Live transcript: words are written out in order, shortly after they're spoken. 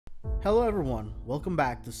Hello everyone, welcome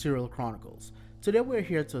back to Serial Chronicles. Today we're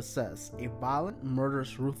here to assess a violent,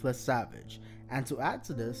 murderous, ruthless savage, and to add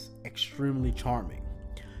to this, extremely charming.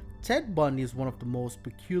 Ted Bundy is one of the most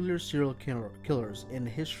peculiar serial killers in the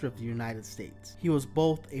history of the United States. He was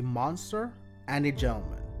both a monster and a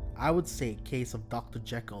gentleman. I would say a case of Dr.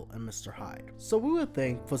 Jekyll and Mr. Hyde. So we would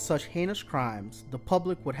think for such heinous crimes, the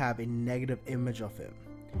public would have a negative image of him.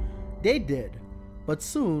 They did, but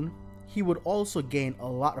soon, he would also gain a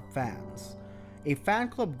lot of fans. A fan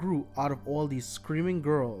club grew out of all these screaming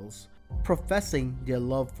girls professing their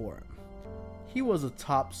love for him. He was a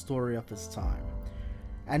top story of his time,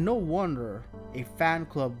 and no wonder a fan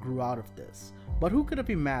club grew out of this. But who could have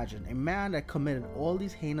imagined a man that committed all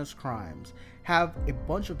these heinous crimes have a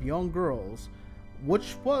bunch of young girls,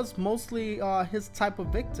 which was mostly his type of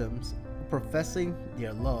victims, professing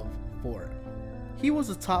their love for him? He was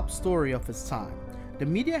a top story of his time. The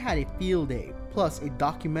media had a field day, plus a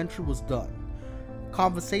documentary was done.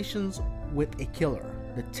 Conversations with a Killer,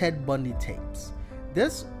 the Ted Bundy tapes.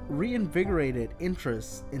 This reinvigorated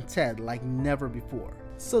interest in Ted like never before.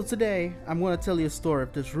 So today, I'm going to tell you a story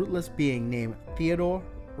of this ruthless being named Theodore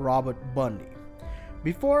Robert Bundy.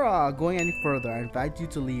 Before going any further, I invite you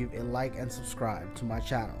to leave a like and subscribe to my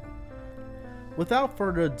channel. Without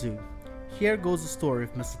further ado, here goes the story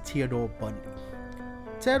of Mr. Theodore Bundy.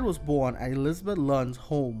 Ted was born at Elizabeth Lunn's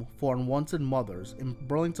home for unwanted mothers in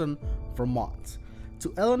Burlington, Vermont,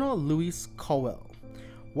 to Eleanor Louise Cowell.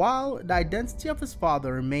 While the identity of his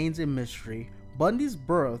father remains a mystery, Bundy's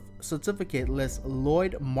birth certificate lists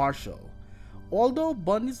Lloyd Marshall, although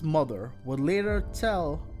Bundy's mother would later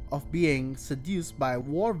tell of being seduced by a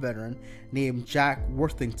war veteran named Jack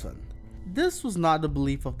Worthington. This was not the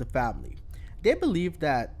belief of the family. They believed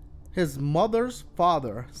that his mother's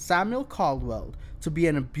father, Samuel Caldwell, to be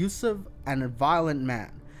an abusive and a violent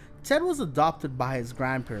man. Ted was adopted by his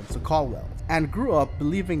grandparents, the Caldwells, and grew up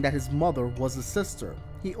believing that his mother was his sister.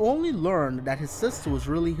 He only learned that his sister was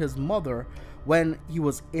really his mother when he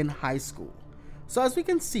was in high school. So as we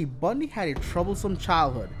can see, Bundy had a troublesome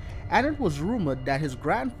childhood, and it was rumored that his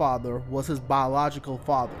grandfather was his biological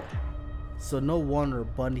father. So no wonder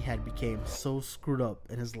Bundy had become so screwed up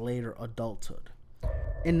in his later adulthood.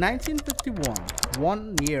 In 1951,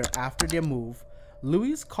 1 year after their move,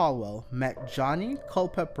 Louise Caldwell met Johnny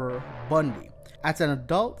Culpepper Bundy at an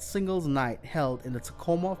adult singles night held in the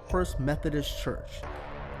Tacoma First Methodist Church.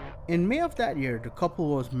 In May of that year, the couple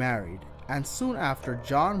was married, and soon after,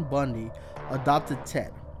 John Bundy adopted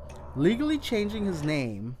Ted, legally changing his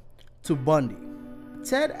name to Bundy.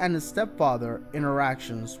 Ted and his stepfather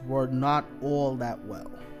interactions were not all that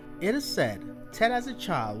well. It is said Ted as a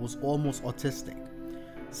child was almost autistic.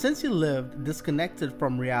 Since he lived disconnected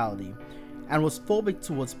from reality and was phobic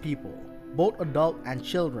towards people, both adult and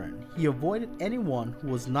children, he avoided anyone who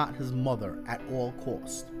was not his mother at all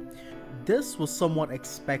costs. This was somewhat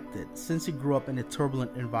expected since he grew up in a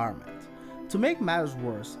turbulent environment. To make matters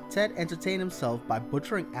worse, Ted entertained himself by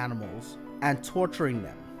butchering animals and torturing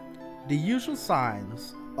them, the usual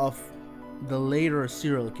signs of the later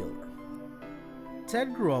serial killer.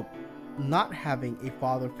 Ted grew up not having a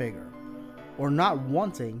father figure, or not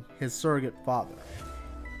wanting his surrogate father.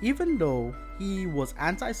 Even though he was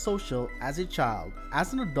antisocial as a child,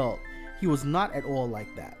 as an adult, he was not at all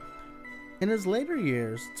like that. In his later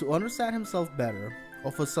years, to understand himself better,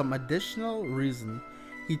 or for some additional reason,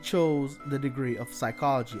 he chose the degree of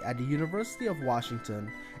psychology at the University of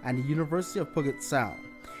Washington and the University of Puget Sound.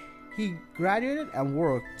 He graduated and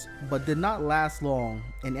worked, but did not last long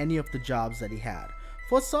in any of the jobs that he had.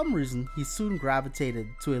 For some reason, he soon gravitated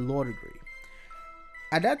to a law degree.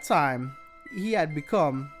 At that time, he had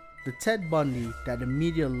become the Ted Bundy that the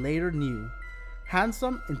media later knew,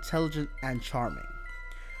 handsome, intelligent, and charming.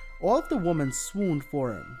 All of the women swooned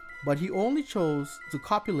for him, but he only chose to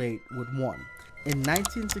copulate with one. In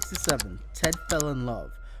 1967, Ted fell in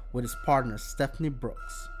love with his partner Stephanie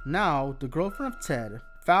Brooks. Now, the girlfriend of Ted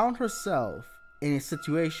found herself in a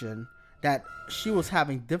situation that she was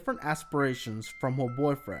having different aspirations from her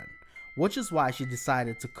boyfriend, which is why she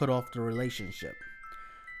decided to cut off the relationship.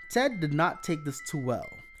 Ted did not take this too well.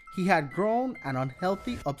 He had grown an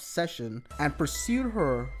unhealthy obsession and pursued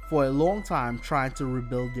her for a long time, trying to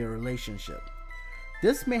rebuild their relationship.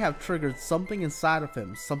 This may have triggered something inside of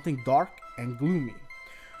him, something dark and gloomy.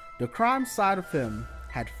 The crime side of him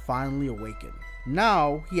had finally awakened.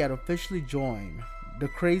 Now he had officially joined the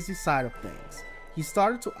crazy side of things. He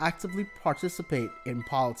started to actively participate in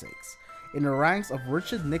politics, in the ranks of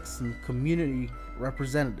Richard Nixon community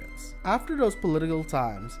representatives. After those political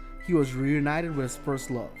times, he was reunited with his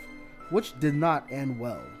first love, which did not end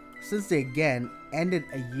well, since they again ended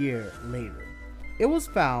a year later. It was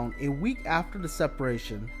found a week after the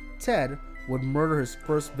separation, Ted would murder his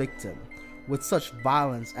first victim with such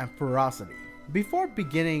violence and ferocity. Before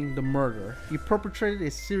beginning the murder, he perpetrated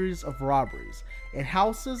a series of robberies in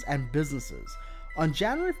houses and businesses. On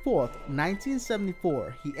January 4th,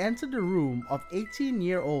 1974, he entered the room of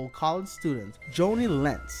 18-year-old college student Joni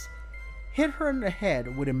Lentz, hit her in the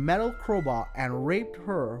head with a metal crowbar, and raped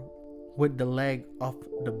her with the leg of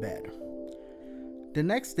the bed. The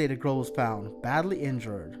next day, the girl was found badly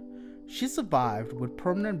injured. She survived with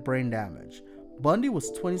permanent brain damage. Bundy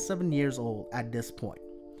was 27 years old at this point.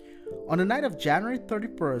 On the night of January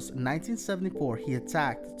 31st, 1974, he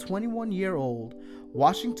attacked 21-year-old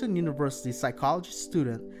Washington University psychology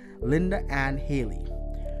student Linda Ann Haley.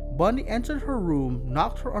 Bundy entered her room,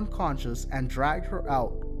 knocked her unconscious, and dragged her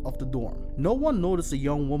out of the dorm. No one noticed a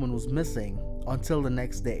young woman was missing until the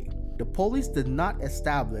next day. The police did not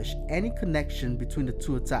establish any connection between the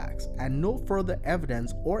two attacks, and no further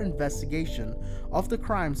evidence or investigation of the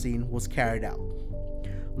crime scene was carried out.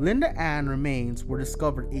 Linda Ann's remains were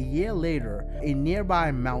discovered a year later in a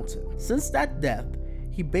nearby mountain. Since that death,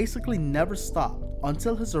 he basically never stopped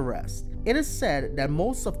until his arrest. It is said that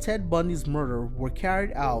most of Ted Bundy's murder were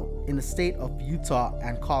carried out in the state of Utah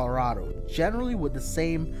and Colorado, generally with the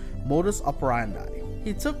same modus operandi.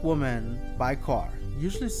 He took women by car,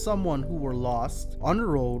 usually someone who were lost on the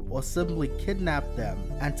road, or simply kidnapped them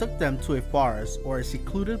and took them to a forest or a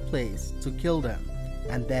secluded place to kill them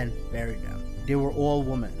and then bury them. They were all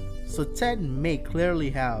women, so Ted may clearly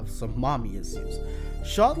have some mommy issues.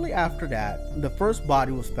 Shortly after that, the first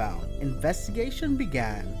body was found. Investigation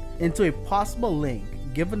began into a possible link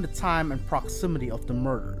given the time and proximity of the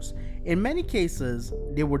murders. In many cases,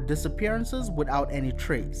 they were disappearances without any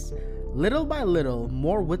trace. Little by little,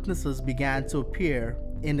 more witnesses began to appear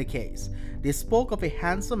in the case. They spoke of a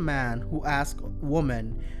handsome man who asked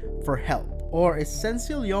women for help, or a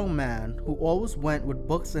sensual young man who always went with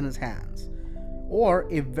books in his hands, or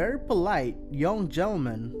a very polite young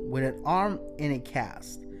gentleman with an arm in a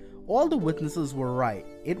cast. All the witnesses were right.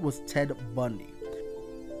 It was Ted Bundy.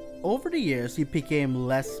 Over the years, he became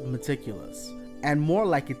less meticulous and more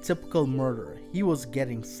like a typical murderer. He was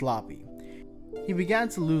getting sloppy. He began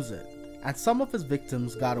to lose it, and some of his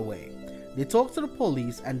victims got away. They talked to the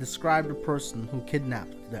police and described the person who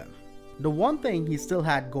kidnapped them. The one thing he still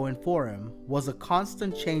had going for him was a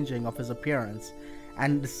constant changing of his appearance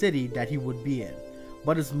and the city that he would be in,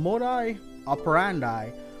 but his modus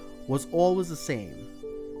operandi was always the same.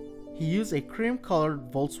 He used a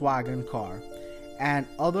cream-colored Volkswagen car and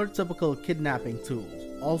other typical kidnapping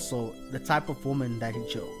tools, also the type of woman that he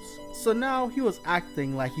chose. So now he was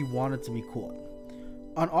acting like he wanted to be caught.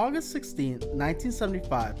 On August 16,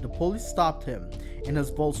 1975, the police stopped him in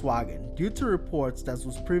his Volkswagen due to reports that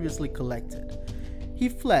was previously collected. He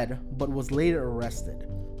fled but was later arrested.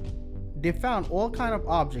 They found all kinds of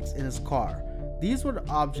objects in his car. These were the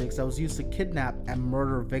objects that was used to kidnap and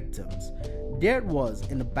murder victims. There it was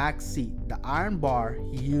in the back seat, the iron bar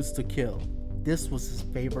he used to kill. This was his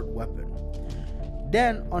favorite weapon.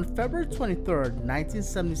 Then, on February 23,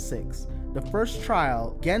 1976, the first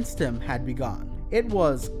trial against him had begun. It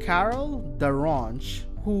was Carol Daronch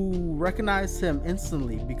who recognized him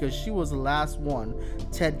instantly because she was the last one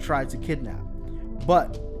Ted tried to kidnap,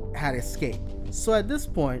 but had escaped. So at this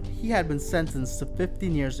point, he had been sentenced to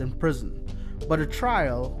 15 years in prison, but the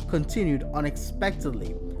trial continued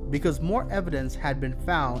unexpectedly because more evidence had been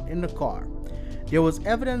found in the car. There was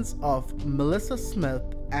evidence of Melissa Smith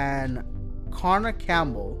and Connor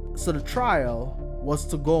Campbell, so the trial was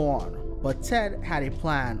to go on, but Ted had a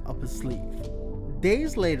plan up his sleeve.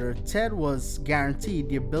 Days later, Ted was guaranteed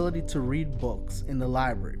the ability to read books in the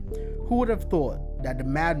library. Who would have thought that the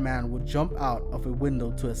madman would jump out of a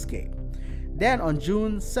window to escape? Then on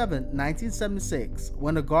June 7, 1976,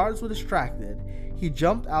 when the guards were distracted, he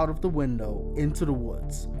jumped out of the window into the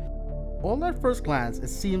woods. All at first glance, it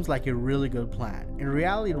seems like a really good plan. In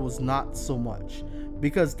reality, it was not so much,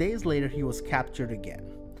 because days later he was captured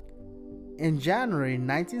again. In January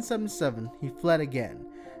 1977, he fled again,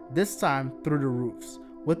 this time through the roofs.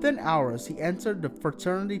 Within hours, he entered the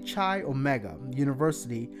fraternity Chi Omega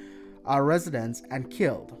University residence and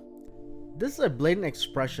killed. This is a blatant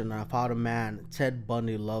expression of how the man Ted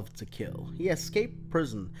Bundy loved to kill. He escaped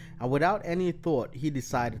prison, and without any thought, he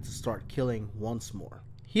decided to start killing once more.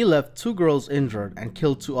 He left 2 girls injured and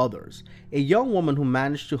killed 2 others. A young woman who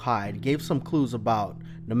managed to hide gave some clues about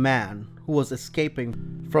the man who was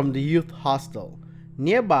escaping from the youth hostel.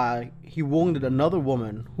 Nearby, he wounded another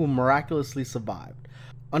woman who miraculously survived.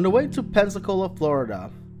 On the way to Pensacola, Florida,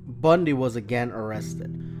 Bundy was again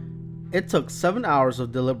arrested. It took 7 hours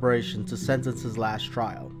of deliberation to sentence his last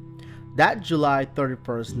trial. That July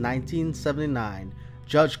 31st, 1979,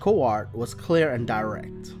 Judge Court was clear and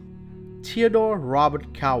direct. Theodore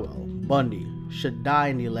Robert Cowell Bundy should die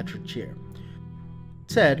in the electric chair.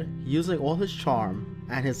 Ted, using all his charm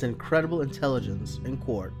and his incredible intelligence in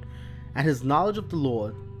court and his knowledge of the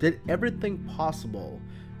law, did everything possible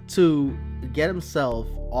to get himself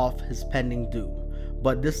off his pending due,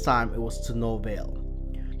 but this time it was to no avail.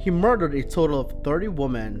 He murdered a total of 30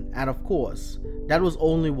 women, and of course, that was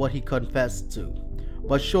only what he confessed to,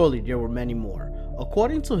 but surely there were many more.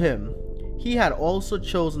 According to him, he had also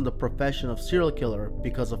chosen the profession of serial killer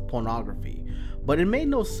because of pornography, but it made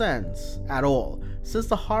no sense at all, since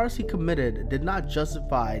the horrors he committed did not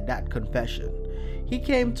justify that confession. He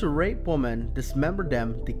came to rape women, dismember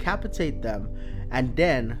them, decapitate them, and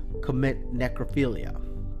then commit necrophilia.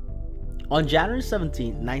 On January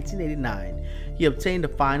 17, 1989, he obtained a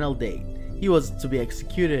final date. He was to be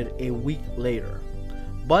executed a week later.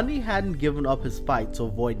 Bundy hadn't given up his fight to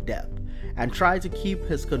avoid death and tried to keep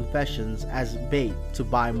his confessions as bait to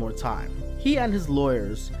buy more time. He and his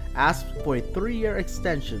lawyers asked for a 3-year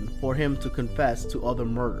extension for him to confess to other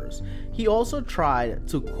murders. He also tried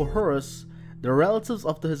to coerce the relatives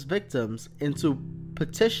of his victims into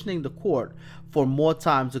petitioning the court for more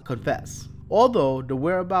time to confess. Although the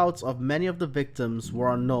whereabouts of many of the victims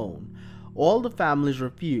were unknown, all the families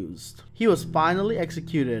refused. He was finally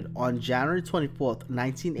executed on January 24,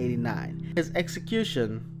 1989. His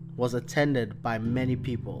execution was attended by many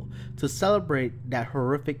people to celebrate that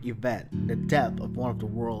horrific event, the death of one of the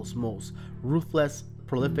world's most ruthless,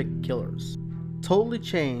 prolific killers. Totally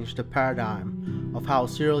changed the paradigm of how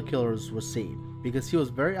serial killers were seen, because he was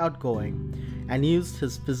very outgoing and used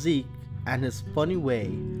his physique and his funny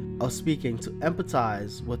way of speaking to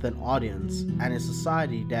empathize with an audience and a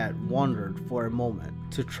society that wondered for a moment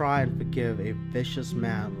to try and forgive a vicious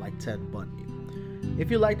man like Ted Bundy.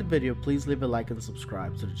 If you liked the video, please leave a like and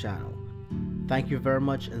subscribe to the channel. Thank you very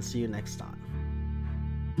much and see you next time.